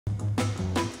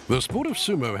The sport of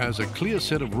sumo has a clear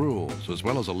set of rules, as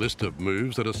well as a list of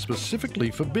moves that are specifically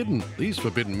forbidden. These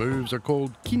forbidden moves are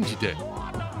called Kinjite.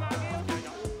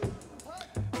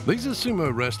 These are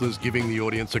sumo wrestlers giving the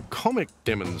audience a comic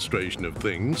demonstration of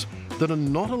things that are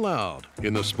not allowed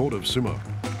in the sport of sumo.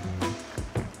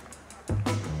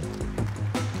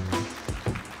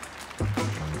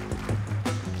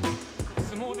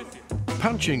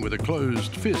 Punching with a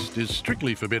closed fist is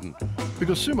strictly forbidden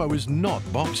because sumo is not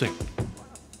boxing.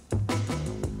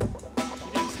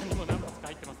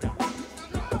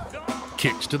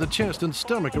 Kicks to the chest and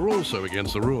stomach are also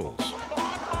against the rules.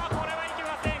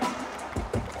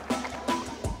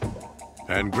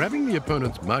 And grabbing the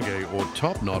opponent's mage or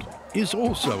top knot is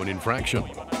also an infraction.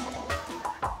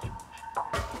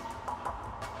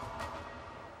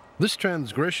 This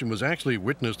transgression was actually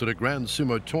witnessed at a Grand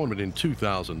Sumo tournament in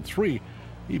 2003.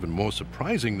 Even more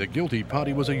surprising, the guilty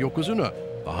party was a yokozuna,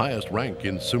 the highest rank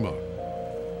in sumo.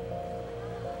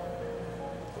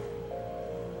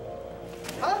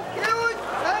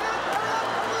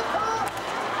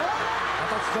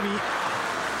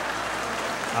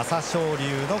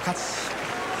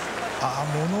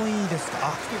物言いです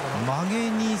か。曲げ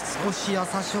に少し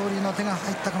朝青龍の手が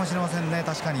入ったかもしれませんね。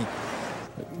確かに。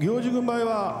行司軍配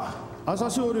は朝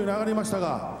青龍に上がりました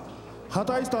が、は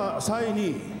たいた際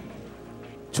に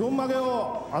ちょんまげ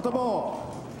を頭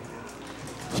を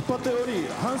引っ張っており、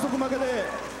反則負けで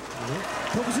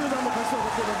特集団の勝ちとな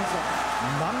っていまし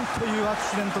た。なんというアク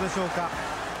シデントでしょうか。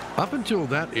Up until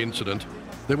that incident,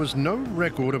 there was no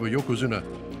record of a yokozuna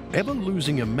ever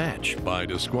losing a match by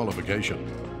disqualification.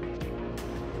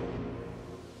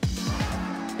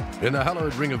 In the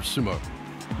hallowed ring of sumo,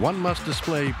 one must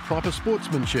display proper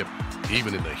sportsmanship,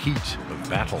 even in the heat of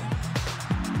battle.